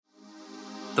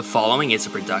The following is a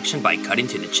production by Cutting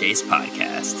to the Chase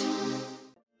podcast.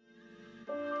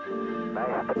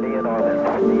 Nice to be in orbit.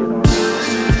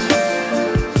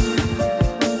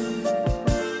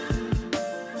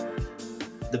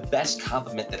 The best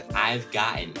compliment that I've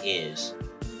gotten is,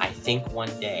 I think one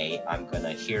day I'm going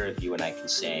to hear of you and I can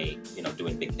say,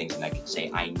 doing big things, and I can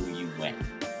say, I knew you when.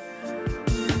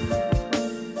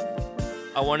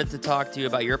 I wanted to talk to you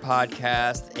about your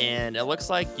podcast, and it looks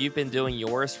like you've been doing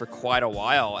yours for quite a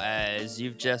while, as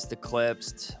you've just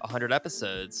eclipsed 100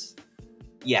 episodes.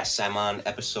 Yes, I'm on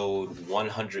episode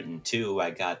 102.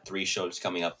 I got 3 shows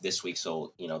coming up this week,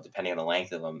 so, depending on the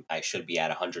length of them, I should be at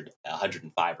 100,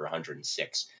 105 or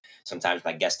 106. Sometimes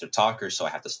my guests are talkers, so I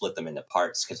have to split them into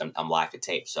parts because I'm live to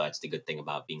tape, so that's the good thing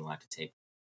about being live to tape.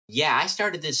 Yeah, I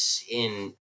started this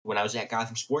when I was at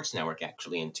Gotham Sports Network,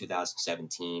 actually, in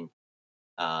 2017.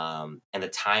 And the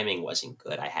timing wasn't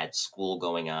good. I had school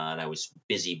going on. I was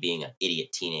busy being an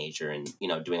idiot teenager and,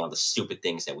 doing all the stupid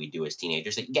things that we do as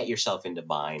teenagers that get yourself into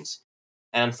binds.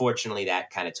 And unfortunately, that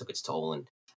kind of took its toll. And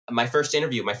my first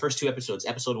 2 episodes,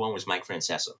 episode 1 was Mike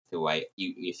Francesa, who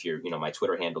if you're, my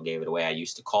Twitter handle gave it away. I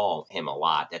used to call him a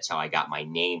lot. That's how I got my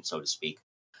name, so to speak.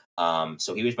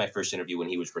 So he was my first interview when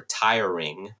he was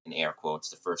retiring, in air quotes,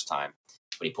 the first time.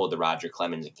 But he pulled the Roger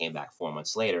Clemens and came back 4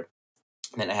 months later.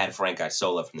 And then I had Frank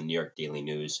Isola from the New York Daily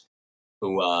News,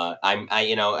 who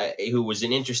who was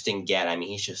an interesting get. I mean,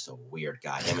 he's just a weird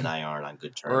guy. Him and I aren't on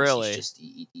good terms. Really?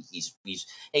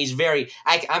 He's very.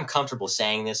 I'm comfortable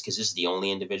saying this because this is the only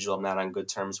individual I'm not on good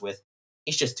terms with.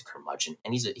 He's just a curmudgeon,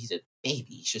 and he's a baby.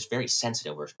 He's just very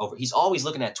sensitive over. He's always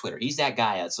looking at Twitter. He's that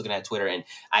guy that's looking at Twitter, and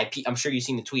I'm sure you've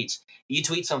seen the tweets. You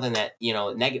tweet something that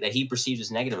that he perceives as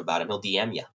negative about him, he'll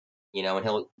DM you. And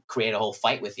he'll create a whole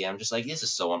fight with you. I'm just like, this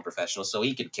is so unprofessional. So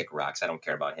he could kick rocks. I don't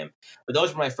care about him. But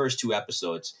those were my first 2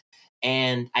 episodes.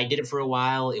 And I did it for a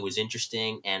while. It was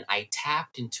interesting. And I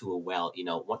tapped into a well,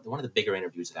 one of the bigger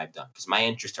interviews that I've done. Because my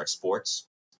interests are sports,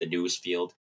 the news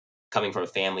field, coming from a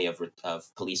family of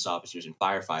police officers and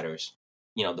firefighters,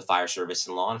 the fire service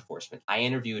and law enforcement. I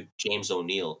interviewed James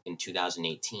O'Neill in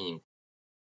 2018.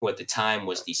 Who at the time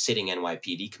was the sitting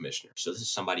NYPD commissioner. So this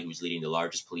is somebody who's leading the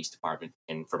largest police department,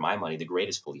 and for my money, the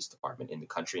greatest police department in the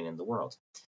country and in the world.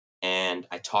 And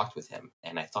I talked with him,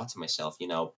 and I thought to myself,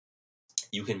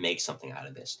 you can make something out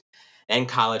of this. And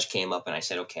college came up, and I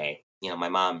said, okay, my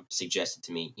mom suggested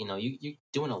to me, you're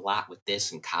doing a lot with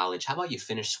this in college. How about you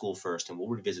finish school first, and we'll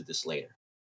revisit this later.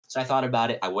 So I thought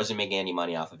about it. I wasn't making any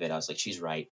money off of it. I was like, she's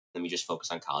right. Let me just focus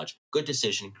on college. Good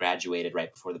decision. Graduated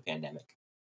right before the pandemic.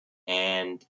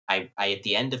 And I at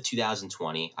the end of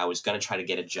 2020, I was going to try to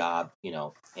get a job,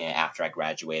 after I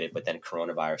graduated, but then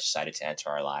coronavirus decided to enter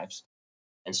our lives.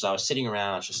 And so I was sitting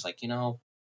around, I was just like,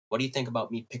 what do you think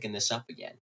about me picking this up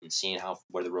again and seeing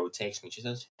where the road takes me? She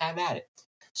says, have at it.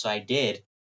 So I did.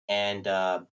 And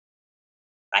I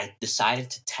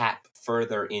decided to tap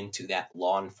further into that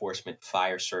law enforcement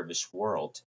fire service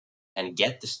world and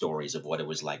get the stories of what it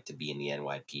was like to be in the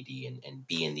NYPD and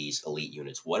be in these elite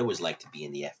units, what it was like to be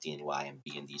in the FDNY and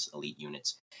be in these elite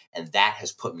units. And that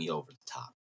has put me over the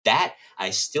top. That, I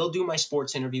still do my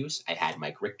sports interviews. I had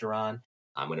Mike Richter on.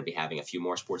 I'm going to be having a few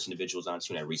more sports individuals on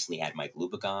soon. I recently had Mike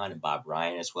Lubick on and Bob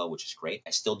Ryan as well, which is great. I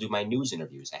still do my news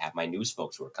interviews. I have my news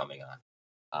folks who are coming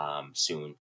on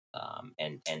soon.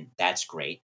 And that's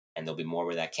great. And there'll be more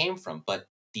where that came from. But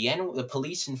the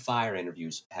police and fire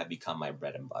interviews have become my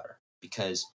bread and butter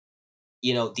because,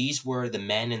 these were the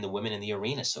men and the women in the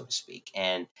arena, so to speak.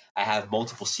 And I have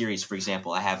multiple series. For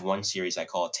example, I have one series I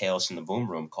call Tales from the Boom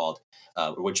Room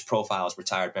which profiles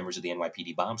retired members of the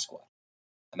NYPD bomb squad.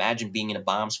 Imagine being in a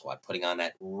bomb squad, putting on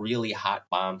that really hot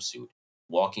bomb suit,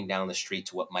 walking down the street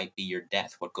to what might be your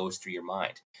death, what goes through your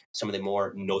mind. Some of the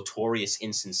more notorious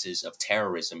instances of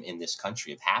terrorism in this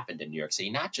country have happened in New York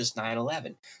City, not just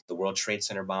 9/11, the World Trade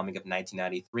Center bombing of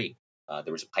 1993.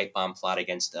 There was a pipe bomb plot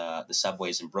against the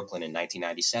subways in Brooklyn in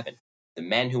 1997. The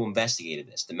men who investigated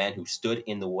this, the men who stood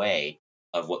in the way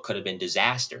of what could have been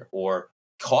disaster or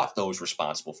caught those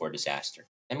responsible for disaster.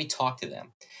 Let me talk to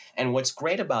them. And what's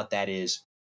great about that is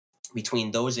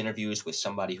between those interviews with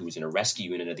somebody who was in a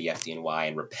rescue unit of the FDNY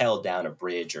and rappelled down a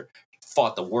bridge or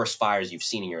fought the worst fires you've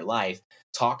seen in your life,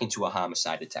 talking to a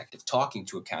homicide detective, talking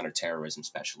to a counterterrorism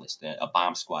specialist, a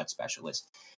bomb squad specialist,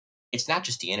 it's not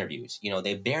just the interviews.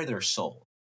 They bare their soul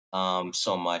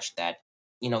so much that,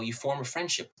 you form a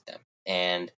friendship with them.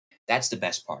 And that's the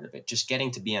best part of it. Just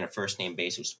getting to be on a first name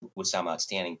basis with some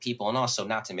outstanding people. And also,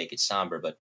 not to make it somber,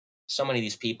 but so many of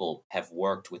these people have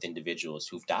worked with individuals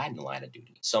who've died in the line of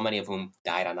duty. So many of whom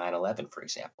died on 9/11, for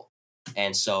example.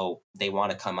 And so they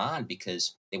want to come on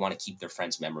because they want to keep their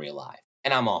friend's memory alive.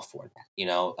 And I'm all for that,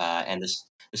 and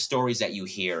the stories that you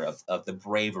hear of the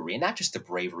bravery, and not just the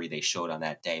bravery they showed on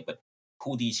that day, but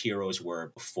who these heroes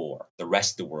were before the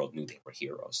rest of the world knew they were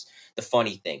heroes. The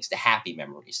funny things, the happy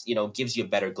memories, gives you a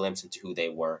better glimpse into who they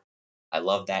were. I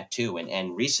love that too.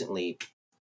 And recently,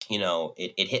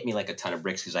 it hit me like a ton of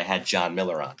bricks because I had John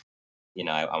Miller on.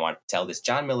 I want to tell this.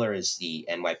 John Miller is the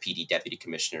NYPD Deputy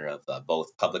Commissioner of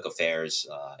both Public Affairs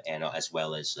and as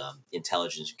well as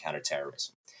Intelligence and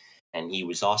Counterterrorism. And he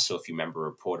was also, if you remember, a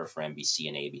reporter for NBC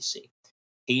and ABC.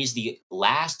 He's the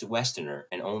last Westerner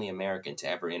and only American to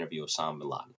ever interview Osama bin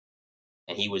Laden.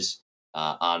 And he was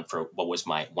on for what was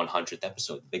my 100th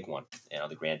episode, the big one,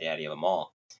 the granddaddy of them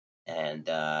all. And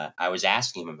I was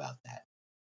asking him about that.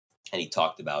 And he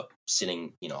talked about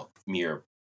sitting, mere,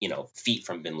 feet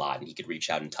from bin Laden. He could reach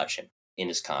out and touch him in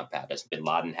his compound, as bin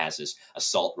Laden has his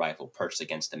assault rifle perched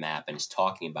against the map and is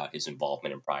talking about his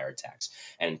involvement in prior attacks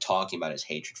and talking about his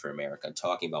hatred for America and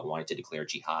talking about wanting to declare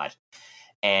jihad.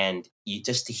 And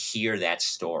just to hear that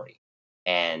story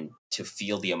and to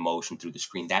feel the emotion through the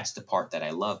screen, that's the part that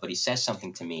I love. But he says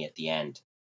something to me at the end,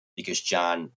 because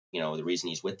John, the reason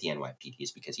he's with the NYPD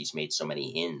is because he's made so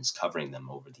many ins covering them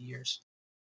over the years.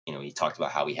 He talked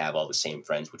about how we have all the same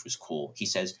friends, which was cool. He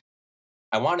says,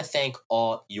 I want to thank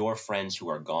all your friends who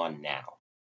are gone now.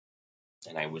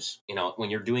 And I was, when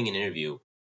you're doing an interview,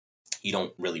 you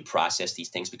don't really process these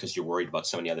things because you're worried about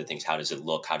so many other things. How does it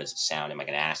look? How does it sound? Am I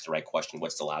going to ask the right question?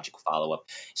 What's the logical follow-up?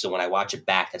 So when I watch it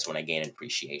back, that's when I gain an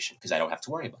appreciation because I don't have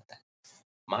to worry about that.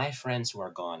 My friends who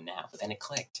are gone now, but then it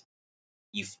clicked.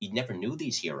 You never knew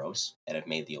these heroes that have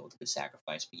made the ultimate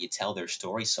sacrifice, but you tell their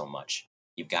story so much.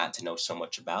 You've gotten to know so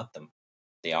much about them.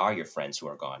 They are your friends who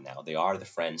are gone now. They are the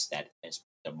friends that, as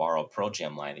to borrow a Pearl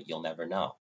Jam line, that you'll never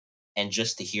know. And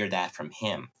just to hear that from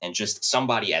him, and just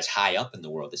somebody as high up in the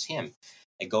world as him,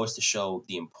 it goes to show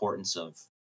the importance of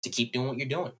to keep doing what you're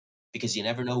doing because you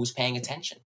never know who's paying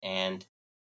attention. And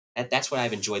that's what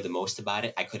I've enjoyed the most about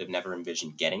it. I could have never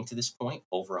envisioned getting to this point,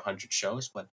 over 100 shows,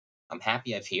 but I'm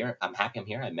happy I'm here.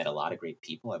 I've met a lot of great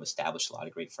people. I've established a lot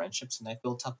of great friendships, and I've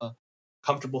built up a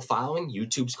comfortable following.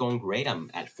 YouTube's going great. I'm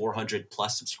at 400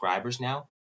 plus subscribers now.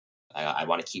 I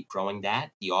want to keep growing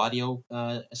that. The audio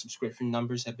subscription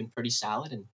numbers have been pretty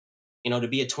solid. And, to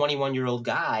be a 21-year-old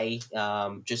guy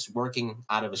just working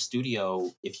out of a studio,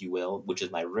 if you will, which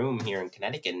is my room here in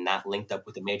Connecticut and not linked up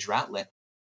with a major outlet,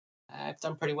 I've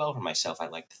done pretty well for myself,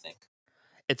 I'd like to think.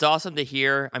 It's awesome to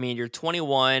hear. I mean, you're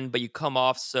 21, but you come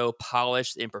off so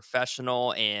polished and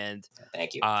professional. And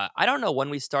Thank you. I don't know when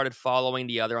we started following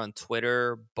the other on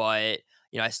Twitter, but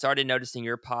I started noticing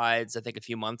your pods, I think a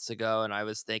few months ago, and I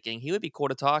was thinking he would be cool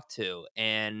to talk to.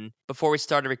 And before we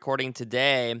started recording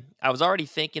today, I was already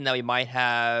thinking that we might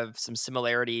have some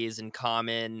similarities in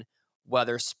common,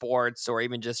 whether sports or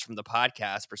even just from the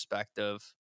podcast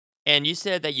perspective. And you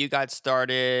said that you got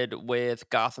started with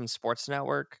Gotham Sports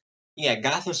Network. Yeah,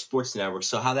 Gotham Sports Network.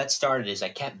 So how that started is I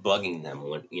kept bugging them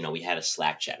when we had a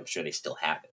Slack chat. I'm sure they still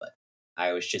have it, but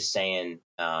I was just saying,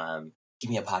 "Give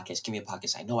me a podcast. Give me a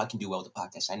podcast. I know I can do well with the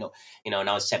podcast. I know, And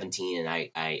I was 17, and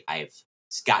I've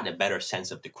gotten a better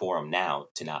sense of decorum now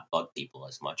to not bug people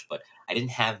as much. But I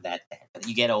didn't have that then. But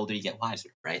you get older, you get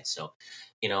wiser, right? So,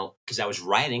 because I was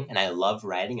writing and I love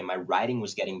writing, and my writing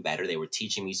was getting better. They were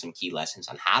teaching me some key lessons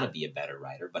on how to be a better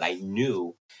writer. But I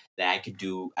knew that I could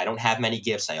do. I don't have many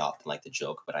gifts. I often like to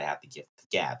joke, but I have the gift of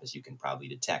the gab, as you can probably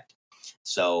detect.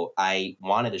 So I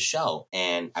wanted a show,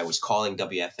 and I was calling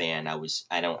WFAN.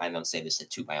 I don't say this to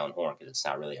toot my own horn because it's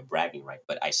not really a bragging right,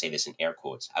 but I say this in air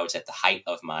quotes. I was at the height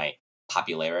of my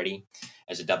popularity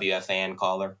as a WFAN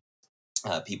caller.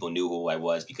 People knew who I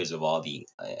was because of all the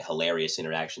hilarious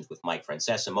interactions with Mike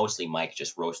Francesa, mostly Mike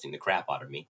just roasting the crap out of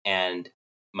me. And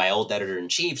my old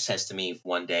editor-in-chief says to me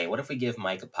one day, what if we give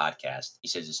Mike a podcast? He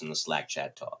says this in the Slack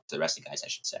chat talk, to the rest of the guys, I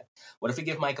should say. What if we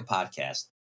give Mike a podcast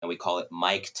and we call it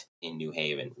Miked in New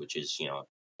Haven, which is,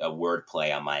 a word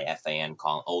play on my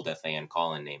old FAN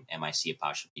call-in name,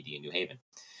 MIC''D in New Haven.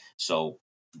 So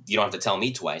you don't have to tell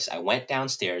me twice. I went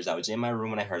downstairs. I was in my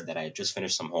room when I heard that. I had just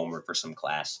finished some homework for some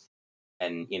class.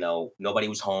 And, nobody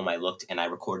was home. I looked and I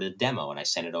recorded a demo and I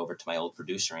sent it over to my old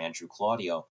producer, Andrew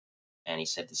Claudio. And he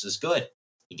said, this is good.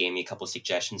 He gave me a couple of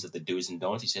suggestions of the do's and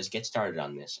don'ts. He says, get started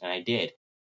on this. And I did.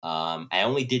 I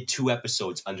only did 2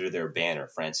 episodes under their banner,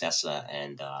 Francesa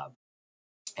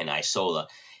and Isola.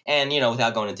 And,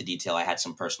 without going into detail, I had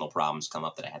some personal problems come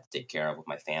up that I had to take care of with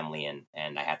my family. And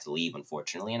I had to leave,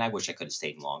 unfortunately. And I wish I could have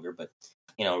stayed longer. But,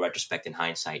 retrospect and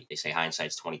hindsight, they say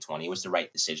hindsight's 20/20. It was the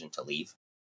right decision to leave.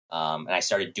 And I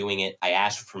started doing it. I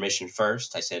asked for permission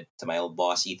first. I said to my old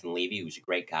boss, Ethan Levy, who's a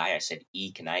great guy, I said,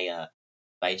 can I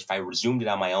if I resumed it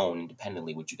on my own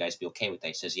independently, would you guys be okay with that?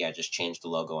 He says, yeah, just change the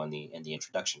logo on the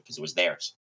introduction because it was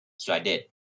theirs. So I did,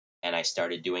 and I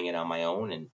started doing it on my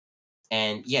own,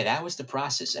 and yeah, that was the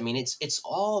process. I mean, it's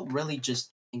all really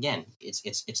just, again,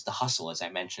 it's the hustle, as I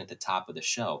mentioned at the top of the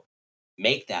show.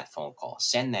 Make that phone call,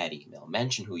 send that email,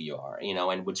 mention who you are,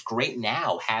 and what's great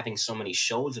now, having so many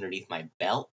shows underneath my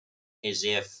belt, is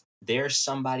if there's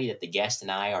somebody that the guest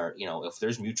and I are, if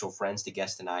there's mutual friends the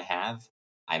guest and I have,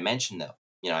 I mention them.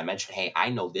 I mentioned, hey, I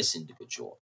know this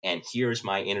individual, and here's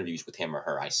my interviews with him or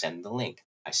her. I send the link.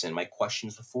 I send my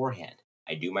questions beforehand.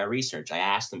 I do my research. I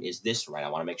ask them, is this right? I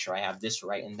want to make sure I have this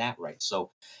right and that right.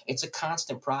 So it's a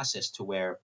constant process to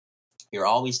where you're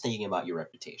always thinking about your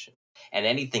reputation. And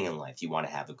anything in life, you want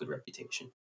to have a good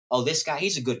reputation. Oh, this guy,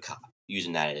 he's a good cop,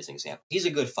 using that as an example. He's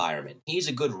a good fireman. He's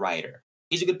a good writer.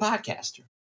 He's a good podcaster.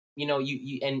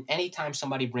 And anytime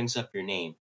somebody brings up your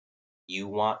name, you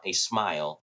want a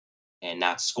smile and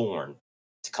not scorn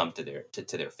to come to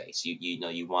their face.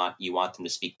 You want them to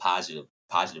speak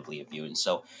positively of you, and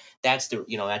so that's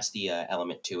the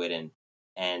element to it.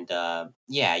 And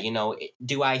yeah,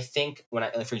 do I think when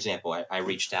for example, I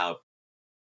reached out.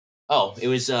 Oh, it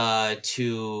was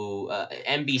to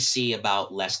NBC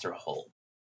about Lester Holt,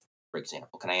 for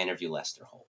example. Can I interview Lester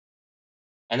Holt?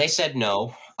 And they said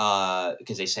no,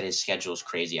 because they said his schedule is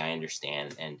crazy. I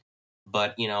understand,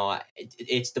 but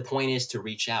it's the point is to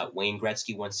reach out. Wayne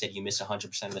Gretzky once said, "You miss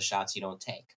 100% of the shots you don't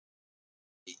take."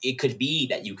 It could be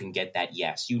that you can get that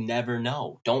yes. You never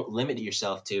know. Don't limit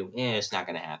yourself to, it's not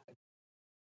going to happen.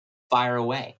 Fire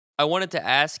away. I wanted to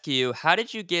ask you, how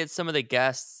did you get some of the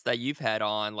guests that you've had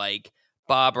on, like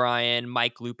Bob Ryan,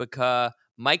 Mike Lupica,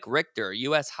 Mike Richter,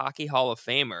 U.S. Hockey Hall of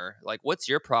Famer? Like, what's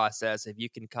your process if you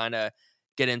can kind of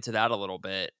get into that a little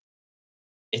bit?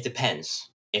 It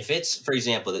depends. If it's, for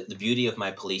example, the beauty of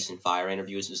my police and fire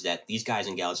interviews is that these guys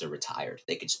and gals are retired.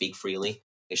 They can speak freely.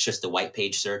 It's just a white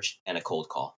page search and a cold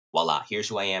call. Voila. Here's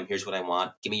who I am. Here's what I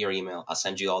want. Give me your email. I'll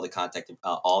send you all the contact,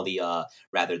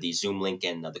 rather the Zoom link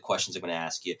and the questions I'm going to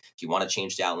ask you. If you want to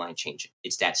change the outline, change it.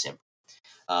 It's that simple.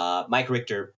 Mike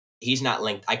Richter, he's not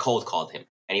linked. I cold called him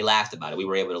and he laughed about it. We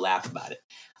were able to laugh about it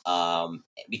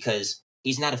because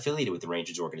he's not affiliated with the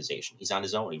Rangers organization. He's on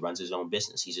his own. He runs his own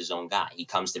business. He's his own guy. He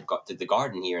comes to the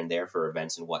Garden here and there for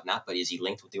events and whatnot, but is he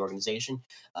linked with the organization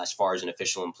as far as an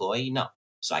official employee? No.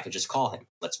 So I could just call him.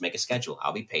 Let's make a schedule.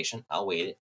 I'll be patient. I'll wait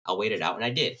it. I'll wait it out. And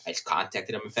I did. I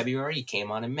contacted him in February. He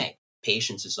came on in May.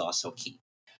 Patience is also key.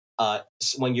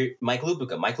 When you're Mike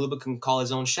Lupica can call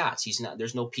his own shots. He's not.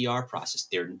 There's no PR process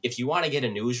there. If you want to get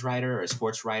a news writer or a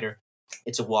sports writer,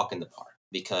 it's a walk in the park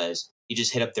because you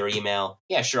just hit up their email.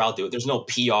 Yeah, sure, I'll do it. There's no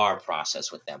PR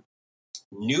process with them.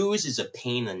 News is a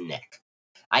pain in the neck.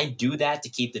 I do that to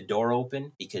keep the door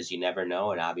open because you never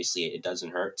know, and obviously it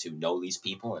doesn't hurt to know these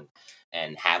people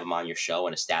and have them on your show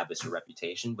and establish a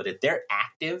reputation. But if they're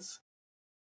active,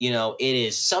 it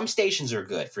is. Some stations are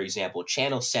good. For example,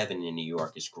 Channel 7 in New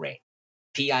York is great.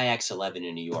 PIX 11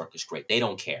 in New York is great. They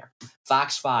don't care.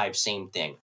 Fox 5, same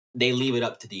thing. They leave it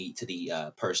up to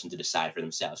the person to decide for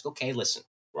themselves. Okay, listen,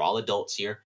 we're all adults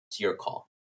here. It's your call.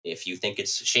 If you think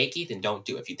it's shaky, then don't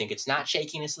do it. If you think it's not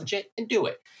shaky and it's legit, then do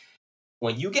it.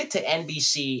 When you get to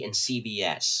NBC and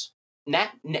CBS,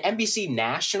 NBC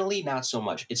nationally, not so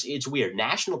much. It's weird.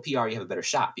 National PR, you have a better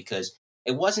shot because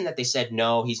it wasn't that they said,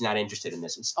 no, he's not interested in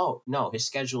this. It's, oh, no, his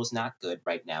schedule is not good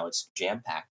right now. It's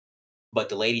jam-packed. But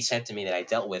the lady said to me that I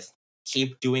dealt with,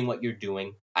 keep doing what you're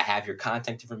doing. I have your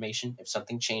contact information. If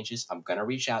something changes, I'm going to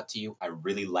reach out to you. I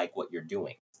really like what you're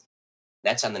doing.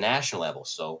 That's on the national level,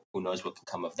 so who knows what can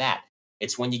come of that.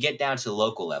 It's when you get down to the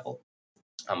local level.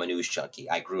 I'm a news junkie.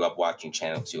 I grew up watching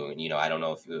Channel 2, and, I don't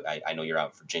know if I know you're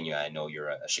out in Virginia. I know you're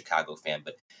a Chicago fan,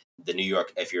 but the New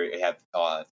York, if you have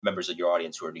members of your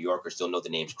audience who are New Yorkers, they'll know the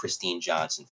names Christine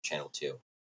Johnson from Channel 2.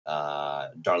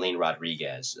 Darlene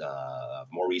Rodriguez,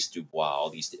 Maurice Dubois,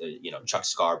 all these, Chuck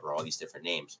Scarborough, all these different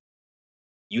names.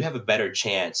 You have a better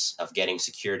chance of getting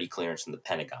security clearance from the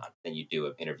Pentagon than you do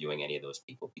of interviewing any of those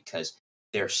people because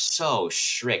they're so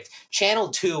strict. Channel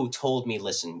 2 told me,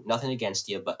 listen, nothing against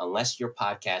you, but unless your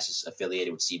podcast is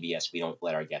affiliated with CBS, we don't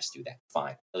let our guests do that.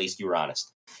 Fine. At least you were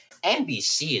honest.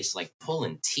 NBC is like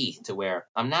pulling teeth to where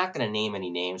I'm not going to name any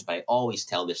names, but I always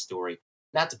tell this story,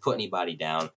 not to put anybody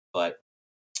down, but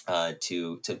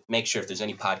to make sure if there's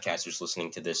any podcasters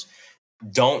listening to this,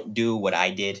 don't do what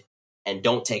I did and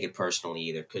don't take it personally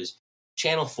either. Because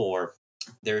Channel 4,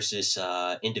 there's this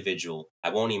individual, I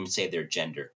won't even say their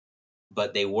gender,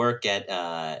 but they work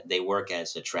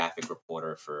as a traffic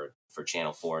reporter for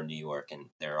Channel 4 in New York, and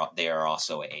they are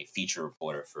also a feature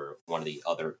reporter for one of the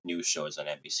other news shows on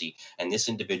NBC. And this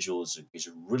individual is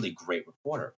a really great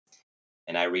reporter.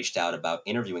 And I reached out about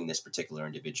interviewing this particular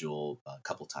individual a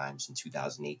couple times in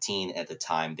 2018. At the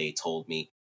time, they told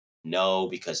me no,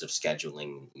 because of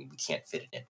scheduling, we can't fit it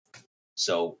in.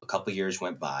 So a couple years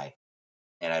went by,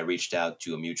 and I reached out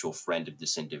to a mutual friend of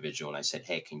this individual, and I said,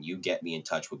 "Hey, can you get me in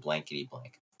touch with blankety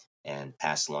blank?" And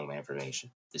pass along my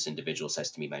information. This individual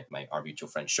says to me, our mutual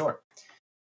friend, "Sure."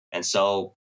 And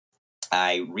so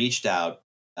I reached out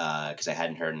because I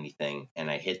hadn't heard anything, and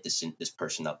I hit this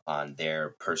person up on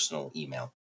their personal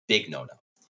email. Big no no.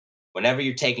 Whenever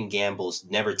you're taking gambles,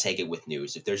 never take it with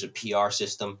news. If there's a PR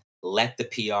system, let the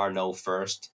PR know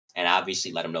first, and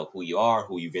obviously let them know who you are,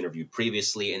 who you've interviewed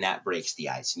previously, and that breaks the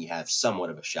ice, and you have somewhat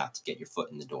of a shot to get your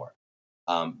foot in the door.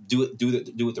 Do it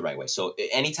the right way. So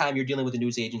anytime you're dealing with a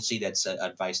news agency, that's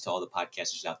advice to all the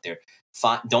podcasters out there.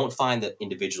 Don't find the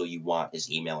individual you want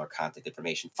as email or contact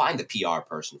information. Find the PR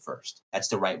person first. That's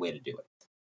the right way to do it.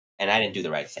 And I didn't do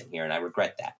the right thing here, and I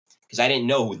regret that because I didn't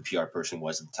know who the PR person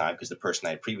was at the time because the person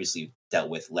I had previously dealt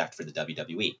with left for the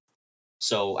WWE.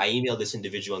 So I emailed this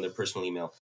individual on their personal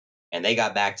email, and they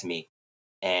got back to me,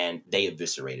 and they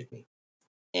eviscerated me.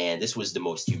 And this was the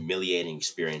most humiliating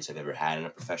experience I've ever had on a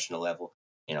professional level.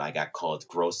 I got called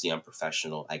grossly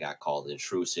unprofessional. I got called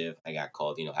intrusive. I got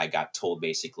told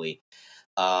basically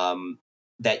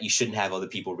that you shouldn't have other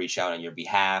people reach out on your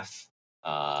behalf.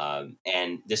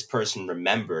 And this person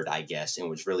remembered, I guess, and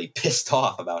was really pissed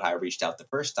off about how I reached out the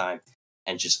first time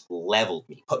and just leveled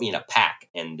me, put me in a pack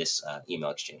in this email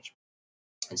exchange.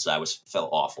 And so felt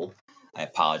awful. I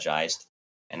apologized.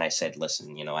 And I said,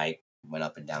 listen, I went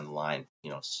up and down the line,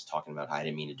 talking about how I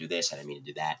didn't mean to do this, I didn't mean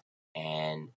to do that.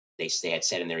 And they had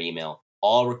said in their email,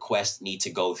 all requests need to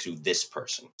go through this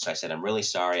person. So I said, I'm really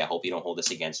sorry. I hope you don't hold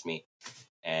this against me.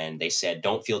 And they said,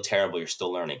 don't feel terrible. You're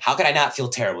still learning. How could I not feel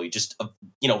terrible? You just,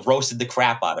 roasted the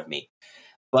crap out of me.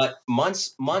 But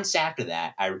months after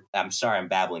that, I'm sorry, I'm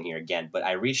babbling here again, but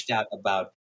I reached out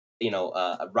about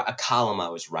a column I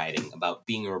was writing about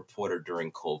being a reporter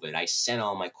during COVID. I sent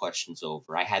all my questions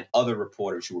over. I had other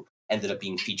reporters who ended up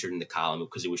being featured in the column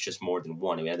because it was just more than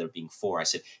one. It ended up being 4. I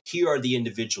said, here are the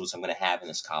individuals I'm going to have in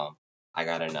this column. I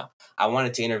got to know. I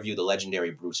wanted to interview the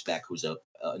legendary Bruce Beck, who's a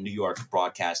New York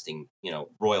broadcasting,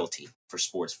 royalty for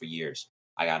sports for years.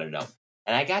 I got to know.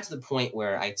 And I got to the point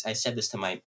where I said this to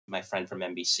my friend from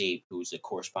NBC, who's a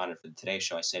correspondent for the Today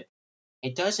Show. I said,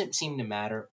 it doesn't seem to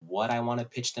matter what I want to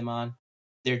pitch them on.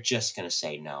 They're just going to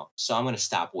say no. So I'm going to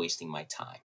stop wasting my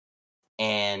time.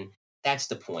 And that's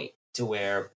the point to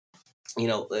where,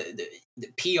 the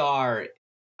PR,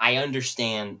 I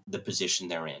understand the position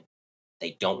they're in.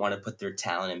 They don't want to put their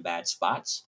talent in bad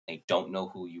spots. They don't know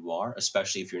who you are,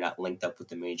 especially if you're not linked up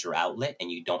with a major outlet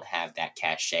and you don't have that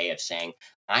cachet of saying,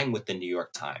 I'm with the New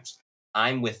York Times.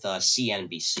 I'm with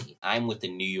CNBC. I'm with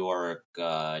the New York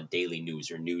Daily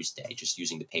News or Newsday, just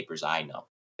using the papers I know.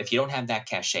 If you don't have that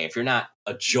cachet, if you're not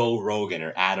a Joe Rogan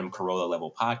or Adam Carolla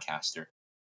level podcaster,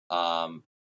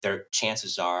 their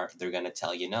chances are they're going to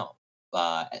tell you no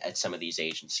at some of these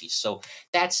agencies. So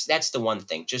that's the one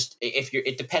thing. Just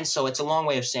it depends. So it's a long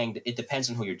way of saying that it depends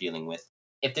on who you're dealing with.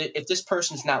 If this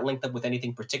person's not linked up with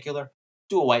anything particular,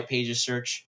 do a white pages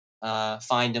search,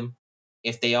 find them.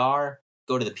 If they are,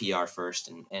 go to the PR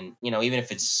first, and even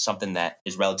if it's something that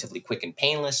is relatively quick and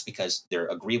painless because they're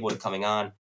agreeable to coming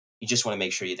on, you just want to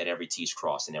make sure that every T is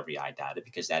crossed and every I dotted,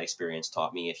 because that experience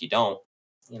taught me if you don't,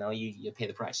 you pay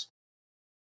the price.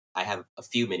 I have a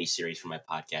few mini-series for my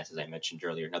podcast, as I mentioned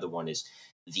earlier. Another one is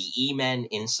the E-Men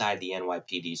inside the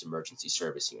NYPD's emergency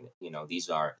service unit. These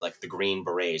are like the Green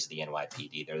Berets of the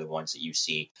NYPD. They're the ones that you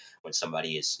see when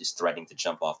somebody is threatening to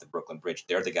jump off the Brooklyn Bridge.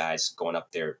 They're the guys going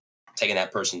up there, taking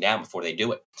that person down before they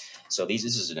do it. So this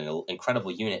is an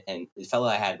incredible unit. And a fellow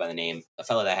that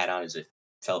I had on is a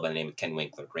fellow by the name of Ken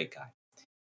Winkler, great guy.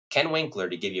 Ken Winkler,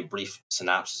 to give you a brief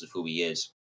synopsis of who he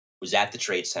is, was at the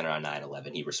Trade Center on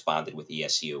 9/11. He responded with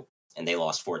ESU, and they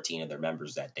lost 14 of their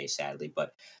members that day, sadly.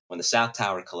 But when the South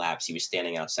Tower collapsed, he was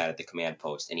standing outside at the command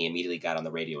post, and he immediately got on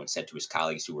the radio and said to his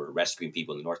colleagues who were rescuing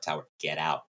people in the North Tower, get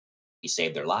out. He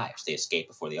saved their lives. They escaped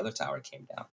before the other tower came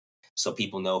down. So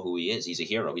people know who he is. He's a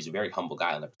hero. He's a very humble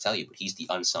guy, I'll never tell you, but he's the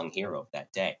unsung hero of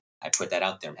that day. I put that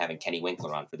out there. I'm having Kenny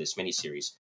Winkler on for this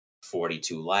miniseries.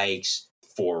 42 likes,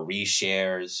 4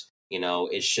 reshares.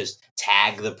 It's just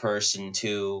tag the person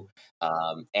too,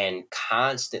 and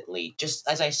constantly, just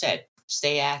as I said,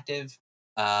 stay active,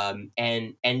 and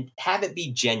have it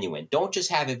be genuine. Don't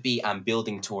just have it be, I'm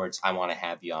building towards, I want to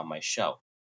have you on my show.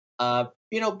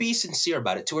 Be sincere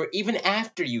about it to where even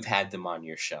after you've had them on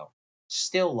your show,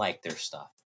 still like their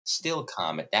stuff, still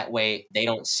comment. That way they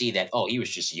don't see that, oh, he was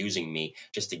just using me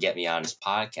just to get me on his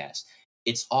podcast.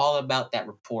 It's all about that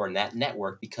rapport and that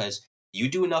network, because You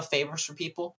do enough favors for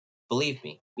people, believe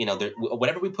me,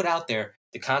 whatever we put out there,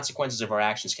 the consequences of our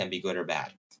actions can be good or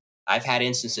bad. I've had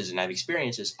instances and I've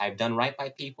experiences. I've done right by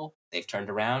people. They've turned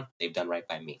around. They've done right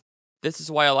by me. This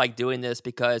is why I like doing this,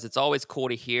 because it's always cool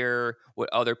to hear what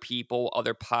other people,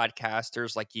 other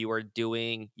podcasters like you are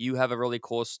doing. You have a really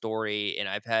cool story, and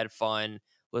I've had fun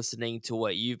listening to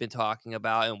what you've been talking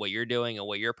about and what you're doing and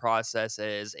what your process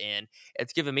is. And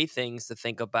it's given me things to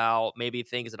think about, maybe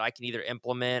things that I can either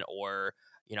implement or,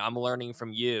 I'm learning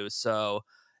from you. So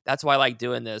that's why I like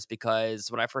doing this, because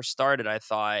when I first started, I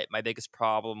thought my biggest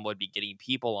problem would be getting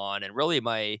people on. And really,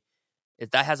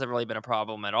 that hasn't really been a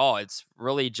problem at all. It's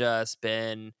really just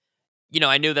been,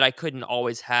 I knew that I couldn't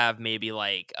always have maybe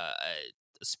like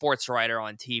a sports writer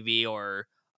on TV or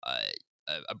a,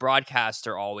 a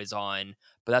broadcaster always on,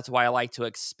 but that's why I like to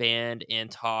expand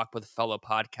and talk with fellow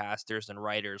podcasters and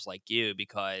writers like you,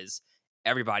 because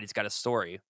everybody's got a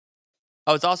story.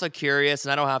 I was also curious,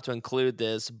 and I don't have to include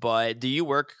this, but do you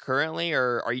work currently,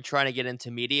 or are you trying to get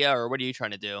into media, or what are you trying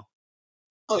to do?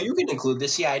 Oh, you can include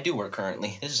this. Yeah, I do work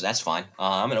currently. That's fine.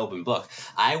 I'm an open book.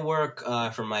 I work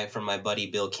for my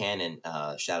buddy Bill Cannon.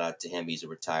 Shout out to him. He's a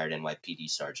retired NYPD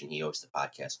sergeant. He hosts a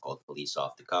podcast called Police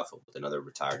Off the Cuff with another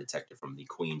retired detective from the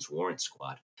Queens Warrant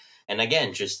Squad. And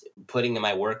again, just putting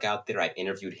my work out there. I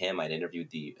interviewed him. I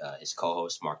interviewed the his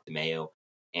co-host Mark DeMeo,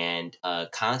 and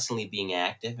constantly being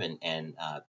active and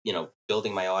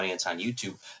building my audience on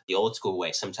YouTube the old school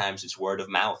way. Sometimes it's word of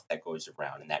mouth that goes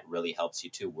around, and that really helps you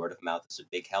too. Word of mouth is a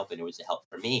big help, and it was a help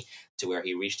for me to where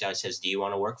he reached out and says, "Do you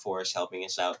want to work for us, helping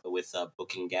us out with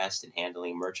booking guests and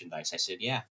handling merchandise?" I said,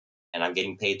 "Yeah," and I'm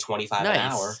getting paid 25 an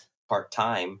hour Nice. part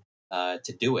time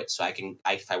to do it. So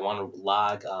if I want to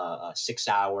log a 6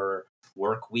 hour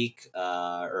work week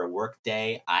or a work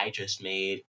day, I just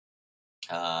made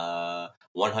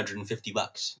 150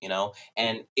 bucks,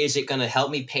 and is it going to help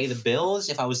me pay the bills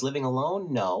if I was living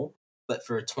alone? No, but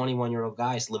for a 21-year-old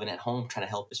guy who's living at home trying to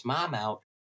help his mom out,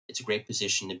 it's a great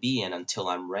position to be in until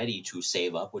I'm ready to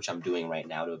save up, which I'm doing right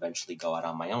now to eventually go out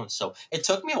on my own. So it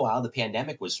took me a while. The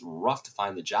pandemic was rough to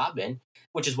find the job in,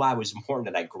 which is why it was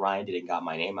important that I grinded and got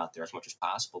my name out there as much as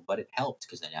possible, but it helped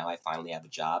because now I finally have a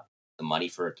job. The money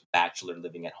for a bachelor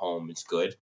living at home is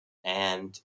good,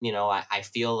 and I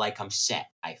feel like I'm set.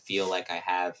 I feel like I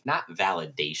have not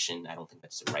validation. I don't think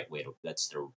that's the right way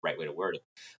to word it.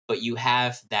 But you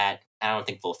have that. I don't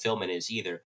think fulfillment is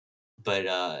either.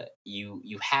 But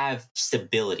you have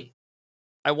stability.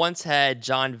 I once had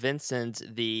John Vincent,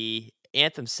 the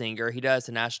anthem singer. He does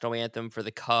the national anthem for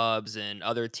the Cubs and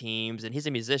other teams, and he's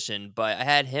a musician. But I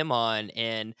had him on,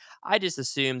 and I just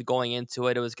assumed going into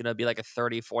it, it was going to be like a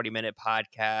 30, 40-minute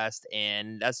podcast.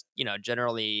 And that's,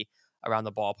 generally around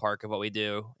the ballpark of what we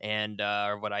do and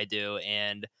or what I do.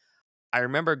 And I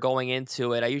remember going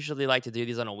into it. I usually like to do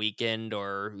these on a weekend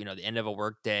or, the end of a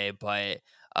work day, but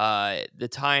the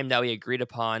time that we agreed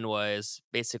upon was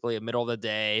basically the middle of the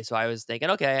day. So I was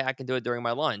thinking, okay, I can do it during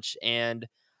my lunch. And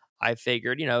I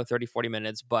figured, 30, 40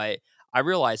 minutes, but I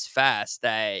realized fast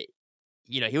that,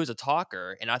 he was a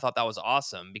talker, and I thought that was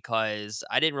awesome because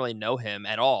I didn't really know him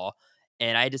at all.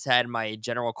 And I just had my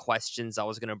general questions I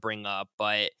was going to bring up,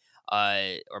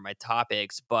 or my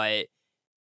topics, but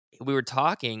we were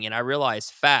talking and I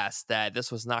realized fast that this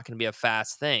was not going to be a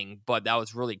fast thing, but that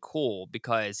was really cool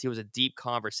because he was a deep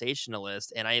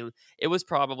conversationalist, and it was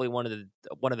probably one of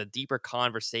the deeper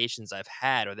conversations I've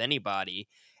had with anybody.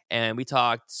 And we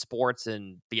talked sports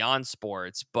and beyond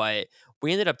sports, but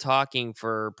we ended up talking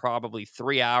for probably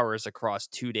 3 hours across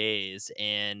 2 days.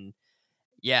 And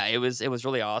yeah, it was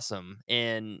really awesome.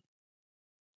 And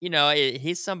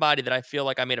he's somebody that I feel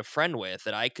like I made a friend with,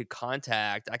 that I could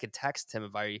contact. I could text him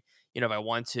if I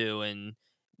want to, and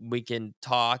we can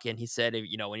talk. And he said,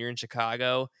 when you're in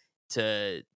Chicago,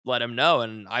 to let him know,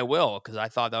 and I will, because I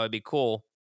thought that would be cool.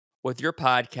 With your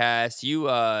podcast, you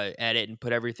edit and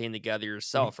put everything together Mhm.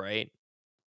 yourself, right?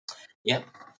 Yep.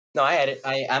 No, I edit.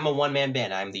 I'm a one man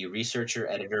band. I'm the researcher,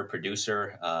 editor,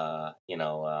 producer,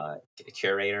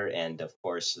 curator, and of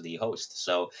course the host.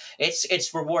 So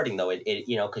it's rewarding though.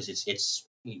 Because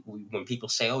when people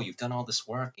say, "Oh, you've done all this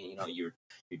work, and you're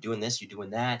doing this, you're doing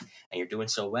that, and you're doing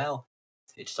so well,"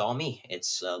 it's all me.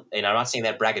 And I'm not saying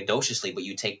that braggadociously, but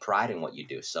you take pride in what you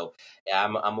do. So yeah,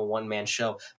 I'm a one man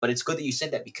show. But it's good that you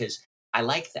said that because I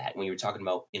like that when you were talking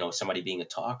about somebody being a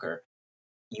talker.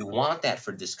 You want that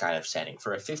for this kind of setting.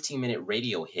 For a 15-minute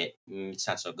radio hit, it's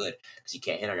not so good because you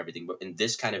can't hit on everything. But in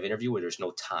this kind of interview where there's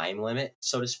no time limit,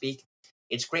 so to speak,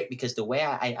 it's great because the way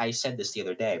I said this the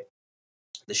other day,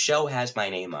 the show has my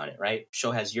name on it, right?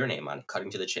 Show has your name on it,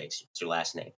 Cutting to the Chase. It's your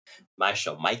last name. My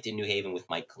show, Mike in New Haven with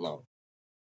Mike Colón.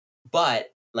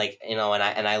 But like, and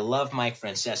I love Mike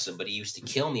Francesa, but he used to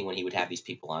kill me when he would have these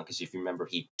people on, because if you remember,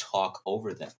 he'd talk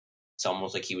over them. It's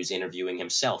almost like he was interviewing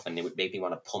himself, and it would make me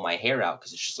want to pull my hair out,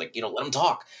 because it's just like, let them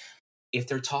talk. If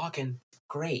they're talking,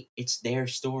 great. It's their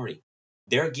story.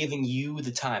 They're giving you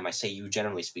the time. I say you,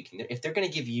 generally speaking. If they're going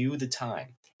to give you the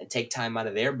time and take time out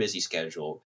of their busy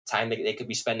schedule, time that they could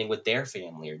be spending with their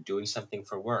family or doing something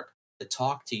for work, to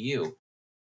talk to you,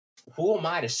 who am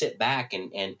I to sit back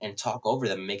and talk over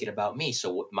them and make it about me?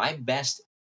 So my best,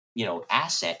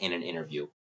 asset in an interview,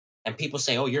 and people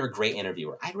say, "Oh, you're a great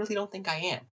interviewer." I really don't think I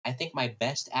am. I think my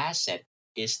best asset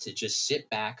is to just sit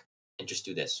back and just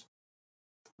do this.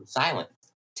 I'm silent.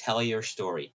 Tell your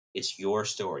story. It's your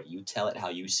story. You tell it how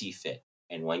you see fit.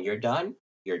 And when you're done,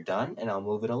 and I'll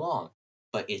move it along.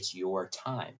 But it's your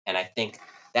time. And I think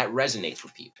that resonates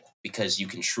with people, because you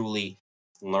can truly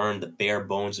learn the bare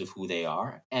bones of who they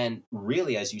are. And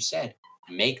really, as you said,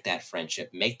 make that friendship,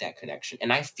 make that connection.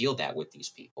 And I feel that with these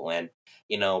people. And,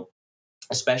 you know,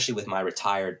 especially with my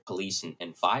retired police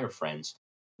and fire friends,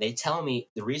 they tell me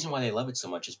the reason why they love it so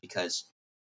much is because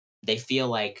they feel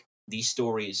like these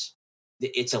stories,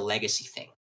 it's a legacy thing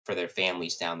for their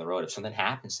families down the road. If something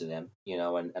happens to them,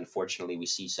 and unfortunately we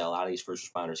see a lot of these first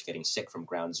responders getting sick from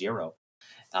ground zero.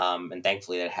 And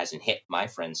thankfully that hasn't hit my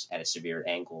friends at a severe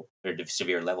angle, or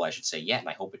severe level, I should say, yet. And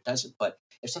I hope it doesn't. But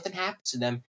if something happens to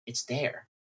them, it's there.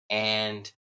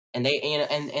 And they,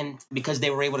 and because they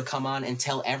were able to come on and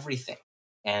tell everything.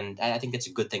 And I think that's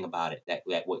a good thing about it,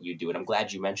 that what you do. And I'm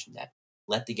glad you mentioned that.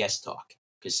 Let the guests talk,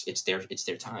 because it's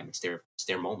their time. It's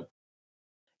their moment.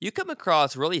 You come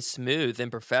across really smooth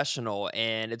and professional,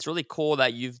 and it's really cool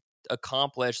that you've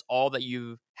accomplished all that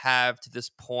you have to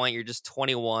this point. You're just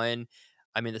 21.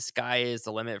 I mean, the sky is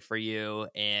the limit for you,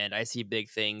 and I see big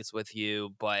things with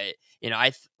you. But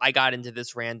I got into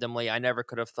this randomly. I never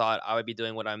could have thought I would be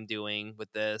doing what I'm doing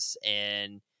with this,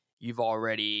 and you've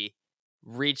already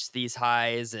reached these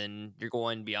highs, and you're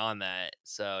going beyond that.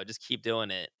 So just keep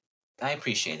doing it. I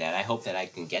appreciate that. I hope that I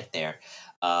can get there.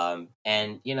 And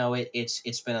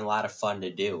it's been a lot of fun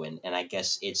to do. And I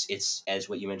guess it's as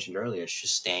what you mentioned earlier. It's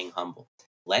just staying humble.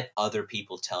 Let other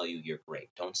people tell you you're great.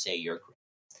 Don't say you're great.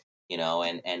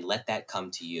 And let that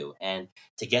come to you. And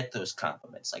to get those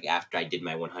compliments, like after I did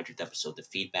my 100th episode, the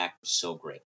feedback was so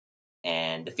great.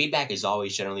 And the feedback is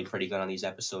always generally pretty good on these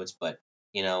episodes, but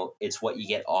it's what you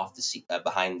get off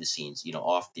behind the scenes,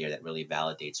 off there, that really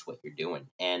validates what you're doing.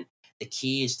 And the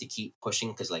key is to keep pushing,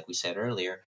 because like we said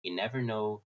earlier, you never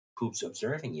know who's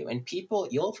observing you. And people,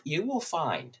 you will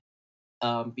find,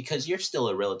 because you're still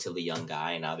a relatively young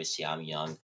guy, and obviously I'm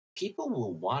young, people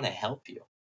will want to help you.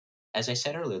 As I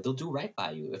said earlier, they'll do right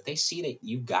by you. If they see that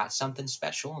you got something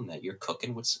special and that you're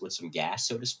cooking with some gas,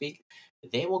 so to speak,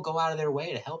 they will go out of their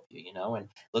way to help you, And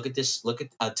look at this,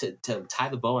 to tie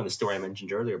the bow on the story I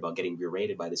mentioned earlier about getting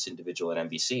berated by this individual at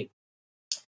NBC.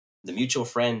 The mutual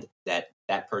friend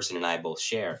that person and I both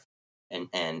share, and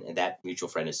that mutual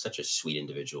friend is such a sweet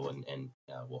individual, and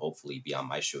will hopefully be on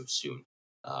my show soon.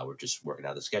 We're just working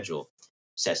out the schedule.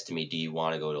 Says to me, "Do you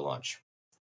want to go to lunch?"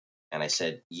 And I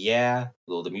said, "Yeah."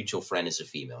 Well, the mutual friend is a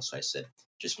female. So I said,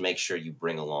 "Just make sure you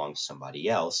bring along somebody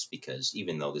else, because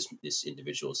even though this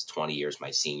individual is 20 years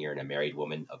my senior and a married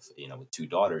woman of, with two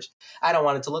daughters, I don't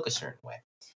want it to look a certain way."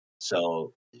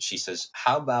 So she says,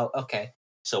 "How about, okay."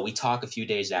 So we talk a few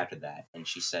days after that, and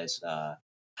she says,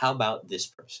 "How about this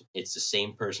person? It's the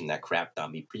same person that crapped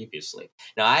on me previously."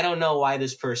 Now, I don't know why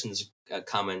this person's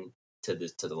coming to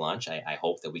the lunch. I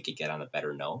hope that we could get on a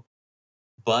better note.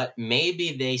 But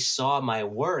maybe they saw my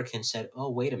work and said, "Oh,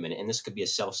 wait a minute," and this could be a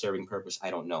self-serving purpose. I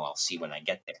don't know. I'll see when I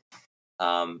get there.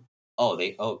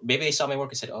 Maybe they saw my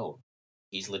work and said, "Oh,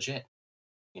 he's legit."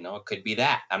 It could be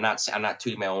that. I'm not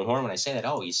tooting my own horn when I say that.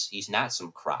 Oh, he's not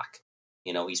some crock.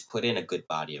 He's put in a good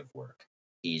body of work.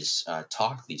 He's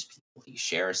talked to these people. He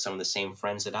shares some of the same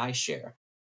friends that I share,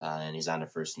 and he's on a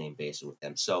first name basis with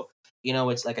them. So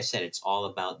it's like I said, it's all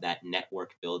about that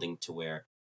network building, to where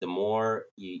the more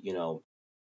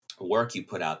work you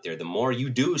put out there, the more you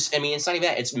do. I mean, it's not even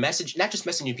that. It's not just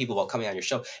messaging people about coming on your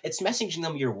show. It's messaging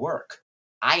them your work.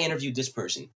 I interviewed this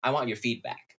person. I want your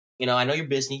feedback. I know you're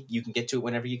busy. You can get to it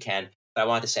whenever you can, but I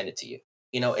want to send it to you.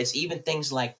 It's even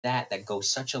things like that go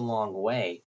such a long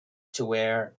way, to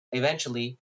where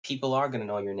eventually people are going to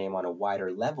know your name on a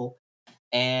wider level.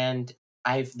 And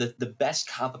the best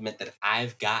compliment that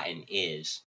I've gotten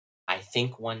is, I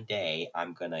think one day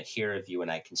I'm gonna hear of you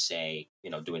and I can say,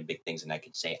 doing big things, and I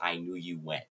can say, "I knew you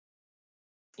when."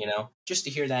 Just to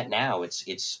hear that now,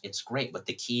 it's great. But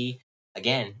the key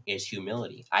again is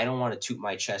humility. I don't want to toot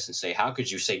my chest and say, "How could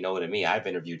you say no to me? I've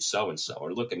interviewed so and so,"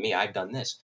 or "Look at me, I've done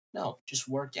this." No, just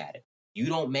work at it. You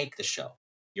don't make the show.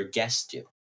 your guests do.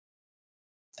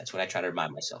 That's what I try to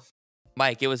remind myself.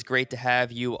 Mike, it was great to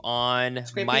have you on.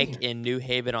 It's great being Mike here. in New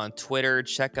Haven on Twitter.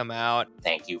 Check him out.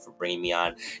 Thank you for bringing me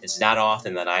on. It's not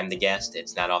often that I'm the guest.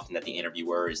 It's not often that the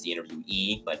interviewer is the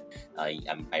interviewee, but I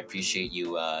appreciate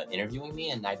you interviewing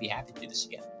me, and I'd be happy to do this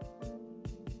again.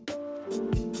 3,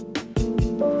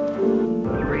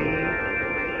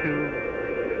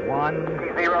 2, 1,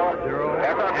 0, 0.